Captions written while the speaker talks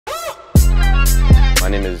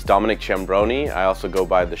name is Dominic Chambone. I also go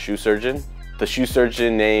by the Shoe Surgeon. The Shoe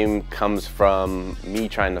Surgeon name comes from me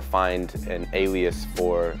trying to find an alias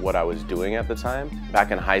for what I was doing at the time.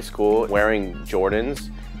 Back in high school, wearing Jordans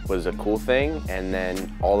was a cool thing, and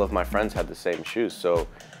then all of my friends had the same shoes, so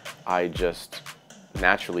I just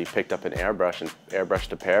naturally picked up an airbrush and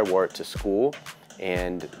airbrushed a pair, wore it to school,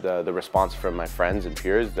 and the response from my friends and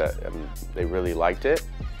peers that they really liked it,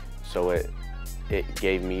 so it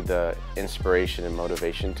gave me the inspiration and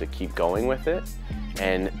motivation to keep going with it.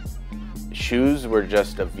 And shoes were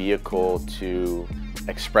just a vehicle to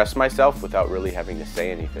express myself without really having to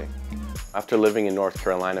say anything. After living in North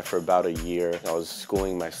Carolina for about a year, I was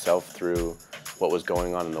schooling myself through what was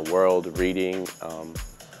going on in the world, reading.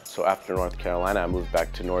 So after North Carolina, I moved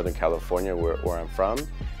back to Northern California, where I'm from,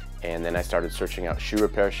 and then I started searching out shoe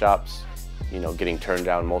repair shops, getting turned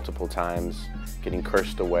down multiple times, getting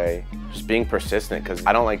cursed away, just being persistent, because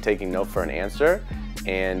I don't like taking no for an answer,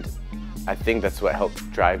 and I think that's what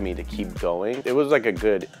helped drive me to keep going. It was like a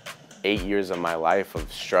good 8 years of my life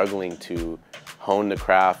of struggling to hone the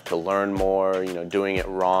craft, to learn more, doing it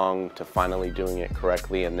wrong, to finally doing it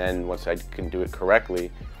correctly, and then once I can do it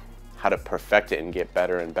correctly, how to perfect it and get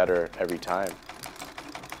better and better every time.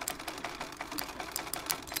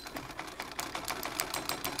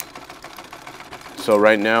 So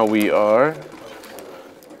right now we are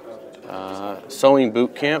sewing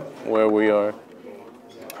boot camp, where we are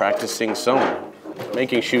practicing sewing.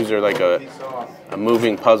 Making shoes are like a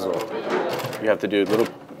moving puzzle. You have to do little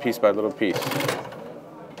piece by little piece.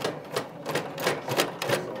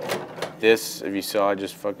 This, if you saw,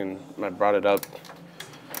 I brought it up.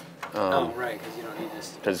 Oh, right, because you don't need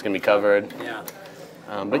this. Because it's going to be covered. Yeah.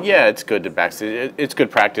 But yeah, it's good to practice. It's good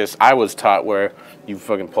practice. I was taught where you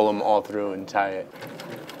fucking pull them all through and tie it.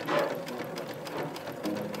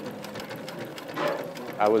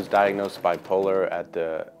 I was diagnosed bipolar at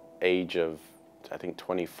the age of, I think,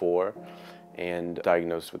 24, and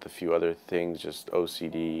diagnosed with a few other things, just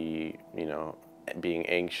OCD, being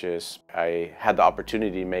anxious. I had the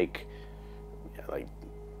opportunity to make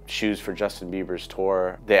shoes for Justin Bieber's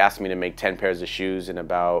tour. They asked me to make 10 pairs of shoes in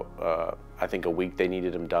about, I think, a week they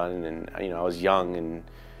needed them done, and I was young and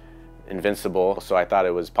invincible, so I thought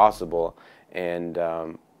it was possible, and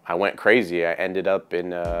I went crazy. I ended up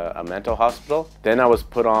in a mental hospital. Then I was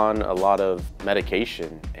put on a lot of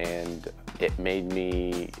medication, and it made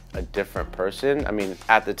me a different person. I mean,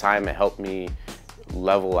 at the time it helped me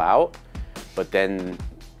level out, but then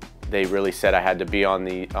they really said I had to be on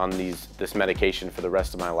this medication for the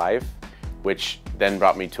rest of my life, which then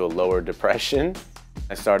brought me to a lower depression.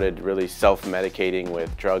 I started really self-medicating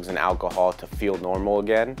with drugs and alcohol to feel normal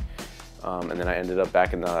again, and then I ended up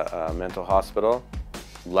back in the mental hospital.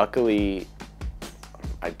 Luckily,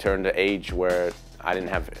 I turned to age where I didn't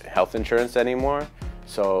have health insurance anymore,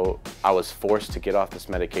 so I was forced to get off this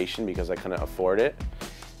medication because I couldn't afford it,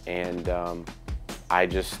 and I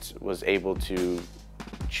just was able to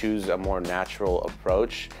choose a more natural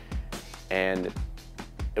approach, and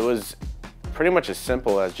it was pretty much as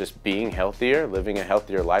simple as just being healthier, living a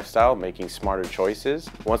healthier lifestyle, making smarter choices.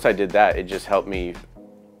 Once I did that, it just helped me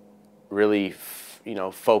really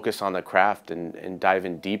focus on the craft and dive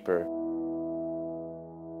in deeper.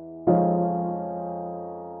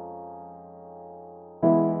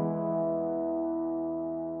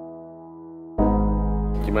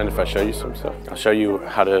 Do you mind if I show you some stuff? I'll show you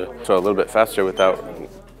how to sew a little bit faster without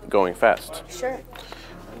going fast. Sure.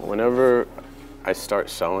 Whenever I start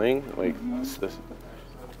sewing,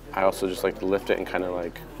 I also just like to lift it and kind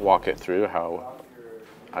of walk it through how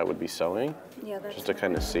I would be sewing, just to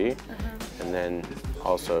kind of see. And then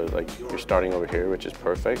also you're starting over here, which is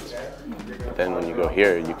perfect. But then when you go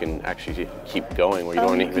here, you can actually keep going where you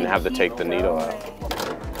don't even have to take the needle out.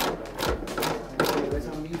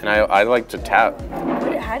 And I like to tap.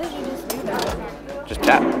 How did you just do that? Just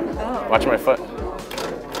tap. Oh. Watch my foot.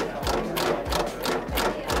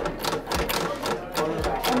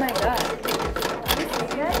 Oh my god.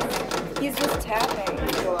 He's just tapping.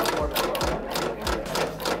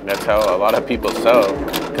 That's how a lot of people sew,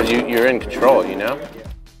 because you're in control,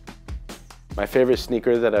 My favorite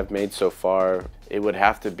sneaker that I've made so far, it would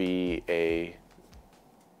have to be a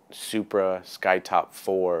Supra Skytop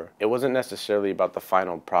 4. It wasn't necessarily about the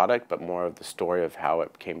final product, but more of the story of how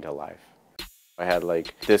it came to life. I had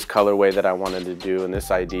this colorway that I wanted to do, and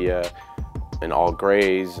this idea in all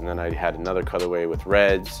grays, and then I had another colorway with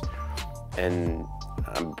reds, and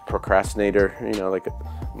I'm a procrastinator, like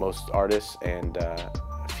most artists, and a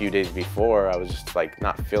few days before I was just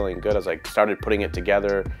not feeling good. I was started putting it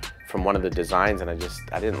together from one of the designs, and I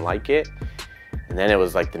didn't like it. And then it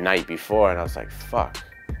was the night before, and I was like, fuck,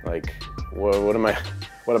 Like, what am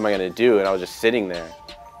I gonna do? And I was just sitting there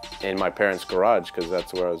in my parents' garage, because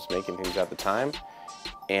that's where I was making things at the time.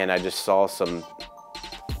 And I just saw some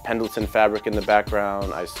Pendleton fabric in the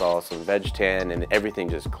background. I saw some veg tan, and everything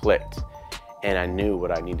just clicked. And I knew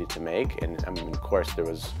what I needed to make. And I mean, of course, there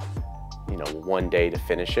was, you know, one day to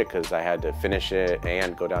finish it, because I had to finish it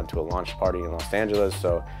and go down to a launch party in Los Angeles.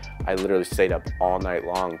 So I literally stayed up all night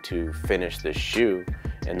long to finish this shoe.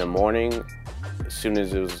 In the morning, as soon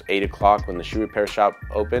as it was 8 o'clock when the shoe repair shop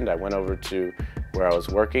opened, I went over to where I was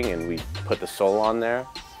working and we put the sole on there.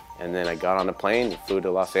 And then I got on a plane and flew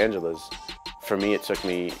to Los Angeles. For me, it took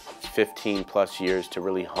me 15 plus years to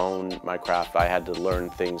really hone my craft. I had to learn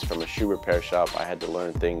things from a shoe repair shop. I had to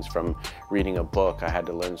learn things from reading a book. I had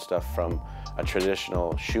to learn stuff from a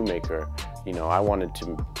traditional shoemaker. You know, I wanted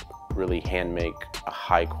to really hand make a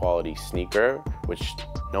high quality sneaker, which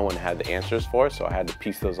no one had the answers for, so I had to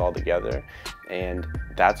piece those all together. And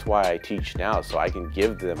that's why I teach now, so I can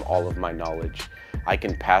give them all of my knowledge. I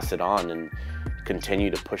can pass it on and continue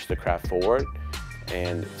to push the craft forward.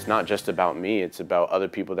 And it's not just about me, it's about other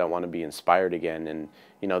people that want to be inspired again. And,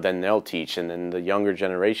 you know, then they'll teach, and then the younger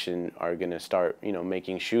generation are going to start, you know,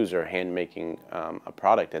 making shoes or hand making a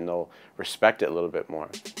product, and they'll respect it a little bit more.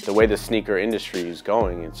 The way the sneaker industry is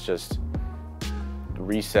going, it's just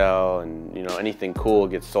resell, and, you know, anything cool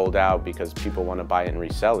gets sold out because people want to buy it and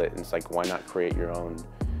resell it. And it's like, why not create your own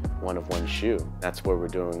one-of-one shoe? That's what we're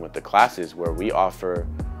doing with the classes, where we offer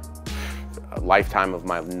a lifetime of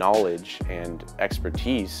my knowledge and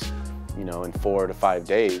expertise, you know, in 4 to 5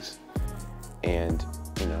 days. And,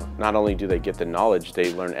 you know, not only do they get the knowledge,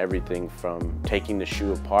 they learn everything from taking the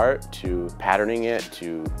shoe apart to patterning it,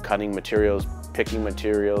 to cutting materials, picking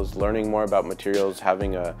materials, learning more about materials,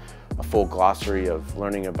 having a full glossary of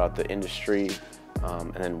learning about the industry,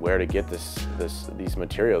 and then where to get these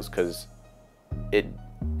materials, because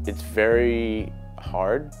it's very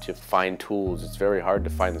hard to find tools. It's very hard to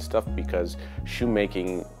find the stuff, because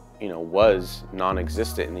shoemaking, you know, was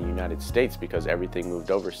non-existent in the United States because everything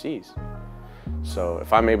moved overseas. So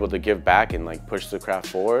if I'm able to give back and like push the craft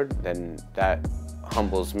forward, then that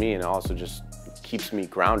humbles me, and also just keeps me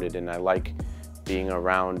grounded. And I like being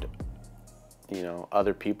around, you know,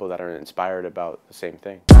 other people that are inspired about the same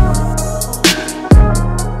thing.